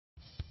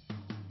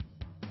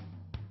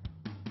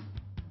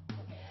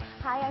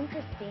Hi, I'm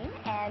Christine,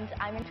 and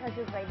I'm in charge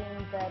of writing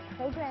the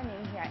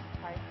programming here at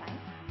Safari Science.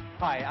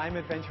 Hi, I'm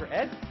Adventure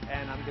Ed,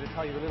 and I'm going to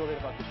tell you a little bit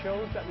about the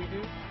shows that we do.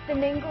 The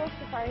main goal of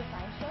Safari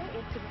Science Show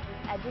is to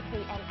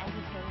educate and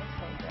entertain the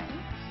children,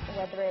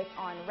 whether it's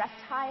on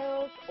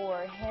reptiles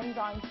or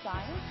hands-on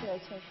science, to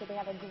make sure they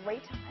have a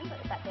great time, but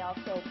that they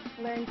also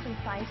learn some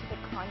scientific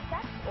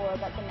concepts or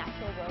about the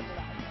natural world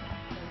around them at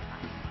the same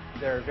time.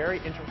 They're very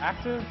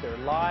interactive, they're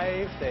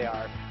live, they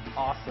are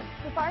awesome.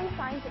 Safari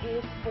Science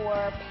is for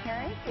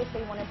parents if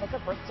they want to book a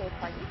birthday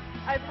party.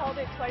 I've held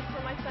it twice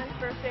for my son's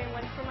birthday and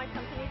once for my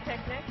company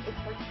picnic. It's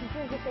for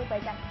teachers if they'd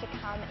like us to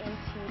come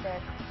into their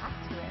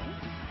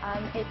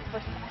classroom. It's for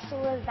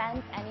special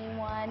events,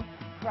 anyone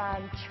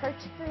from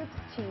church groups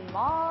to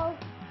malls.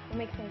 We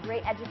make some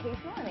great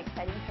educational and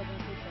exciting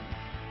presentations.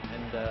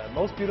 And the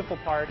most beautiful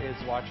part is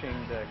watching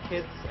the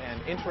kids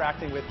and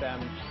interacting with them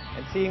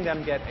and seeing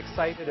them get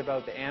excited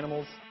about the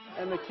animals.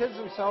 And the kids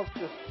themselves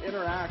just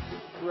interact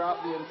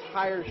throughout the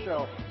entire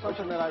show,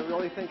 something that I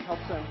really think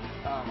helps them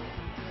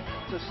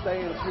to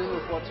stay in tune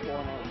with what's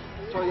going on.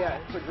 So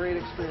yeah, it's a great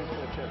experience for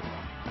the kids.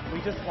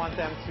 We just want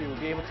them to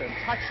be able to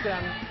touch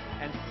them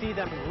and see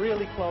them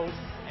really close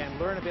and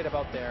learn a bit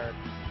about their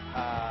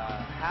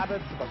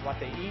habits, about what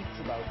they eat,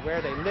 about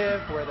where they live,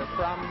 where they're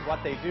from,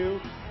 what they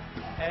do.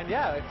 And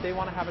yeah, if they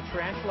want to have a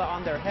tarantula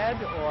on their head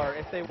or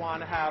if they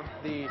want to have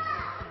the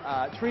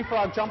tree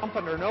frog jump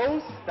on their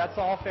nose, that's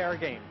all fair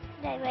game.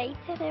 I went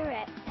to the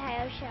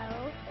Reptile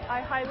show. I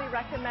highly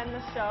recommend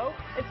the show.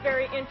 It's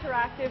very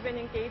interactive and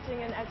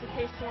engaging and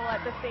educational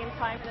at the same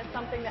time, and it's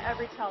something that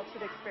every child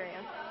should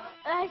experience.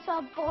 I saw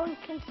a bone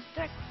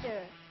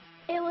constrictor.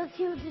 It was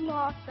huge and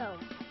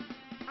awesome.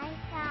 I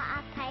saw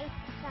a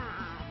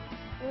python.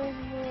 It was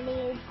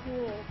really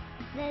cool.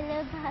 They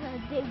lived on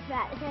a big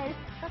fat head.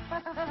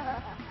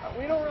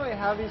 We don't really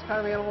have these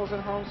kind of animals at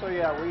home, so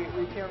yeah,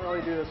 we can't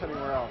really do this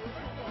anywhere else.